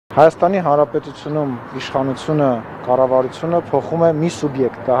Հայաստանի Հանրապետությունում իշխանությունը, կառավարությունը փոխում է մի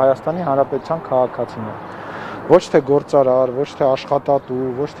սուբյեկտ, դա Հայաստանի Հանրապետության քաղաքացին է։ Ոչ թե գործարար, ոչ թե աշխատատու,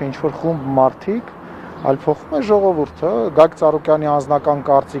 ոչ թե ինչ-որ խումբ մարդիկ, այլ փոխում է ժողովուրդը, Գագիկ Ծառուկյանի անձնական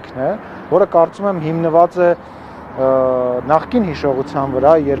կարծիքն է, որը կարծում եմ հիմնված է նախկին հիշողության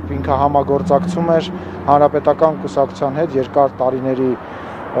վրա, երբ ինքը համագործակցում էր Հանրապետական կուսակցության հետ երկար տարիների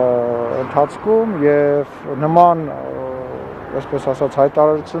ընթացքում եւ նման այսպես ասած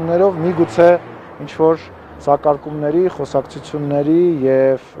հայտարարություններով միգուցե ինչ-որ սակարկումների, խոսակցությունների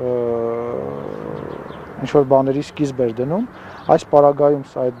եւ ինչ-որ բաների սկիզբ էր դնում, այս պարագայում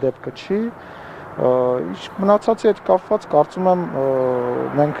սա այդ դեպքը չի, մնացածի հետ կապված կարծում եմ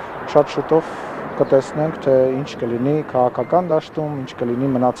մենք շատ շուտով կտեսնենք, թե ինչ կլինի քաղաքական դաշտում, ինչ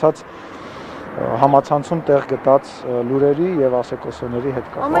կլինի մնացած համացանցում տեղ գտած լուրերի եւ ասեկոսոների հետ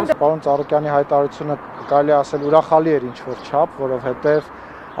կապված։ Պարոն Ծառուկյանի հայտարարությունը կարելի ասել ուրախալի էր ինչ-որ չափ, որովհետեւ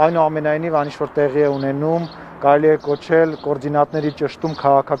այնուամենայնիվ այն ինչ-որ տեղի է ունենում, կարելի է կոչել կոորդինատների ճշտում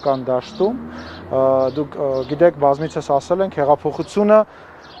քաղաքական դաշտում։ Դուք գիտեք, բազմիցս ասել ենք, հեղափոխությունը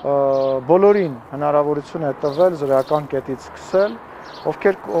բոլորին հնարավորություն է տվել զրոյական կետից սկսել,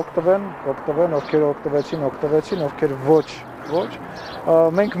 ովքեր օգտվեն, ովքեր օգտվեցին, ովքեր ոչ։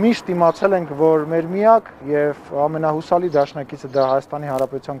 Մենք միշտ իմացել ենք, որ մեր միակ եւ ամենահուսալի դաշնակիցը դա Հայաստանի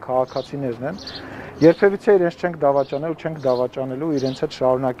Հանրապետության քաղաքացիներն են։ Երբևիցե իրենց չենք դավաճանել ու չենք դավաճանելու, իրենց հետ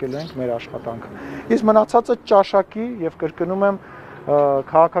շարունակելու ենք մեր աշխատանքը։ Իսկ մնացածը ճաշակի եւ կրկնում եմ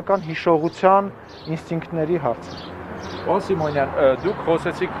քաղաքական հիշողության ինստինկտների հարցը։ Ալեն Սիմոնյան, դուք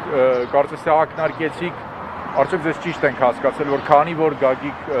խոսեցիք, կարծես թե ակնարկեցիք, արդյոք ձեզ ճիշտ ենք հասկացել, որ քանի որ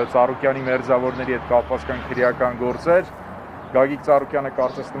Գագիկ Ծառուկյանի մերձավորների հետ կապված կան քրեական գործեր, Գագիկ Ծառուկյանը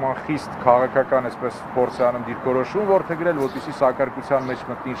կարծես նման խիստ քաղաքական այսպես փորձ է անում դիրքորոշում որդեգրել, որպեսզի սակարկության մեջ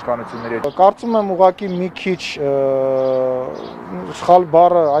մտնի իշխանությունների հետ։ Կարծում եմ ուղղակի մի քիչ սխալ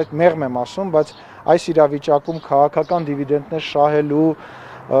բառը այդ մեղմ եմ ասում, բայց այս իրավիճակում քաղաքական դիվիդենդներ շահելու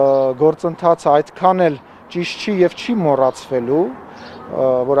գործընթացը այդքան էլ ճիշտ չի եւ չի մոռացվելու,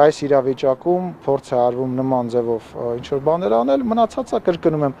 որ այս իրավիճակում փորձ է արվում նման ձևով ինչ-որ բաներ անել, մնացածը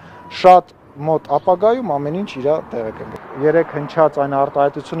կրկնում եմ շատ մոտ ապագայում ամեն ինչ իր տեղը կգա։ Երեք հնչած այն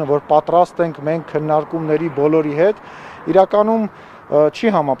արտահայտությունը, որ պատրաստ ենք մենք քննարկումների բոլորի հետ, իրականում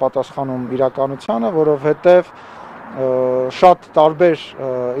չի համապատասխանում իրականությանը, որովհետև շատ տարբեր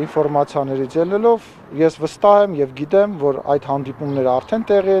ինֆորմացիաներից ելնելով ես վստահ եմ եւ գիտեմ, որ այդ հանդիպումները արդեն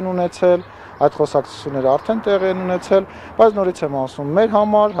տեղի են ունեցել, այդ խոսակցությունները արդեն տեղի են ունեցել, բայց նորից եմ ասում, մեր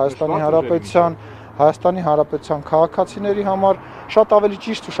համար Հայաստանի Հանրապետության քաղաքացիների համար շատ ավելի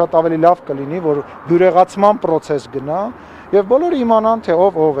ճիշտ ու շատ ավելի լավ կլինի, որ բյուրեղացման process գնա եւ բոլորը իմանան, թե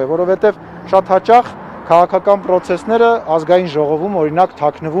ով է, որովհետեւ շատ հաճախ քաղաքական process-ները ազգային ժողովում օրինակ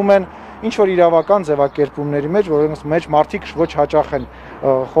թաքնվում են ինչ որ իրավական ձևակերպումների մեջ, որոնց մեջ մարդիկ ոչ հաճախ են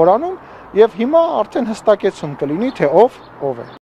խորանում եւ հիմա արդեն հստակեցում կլինի, թե ով է։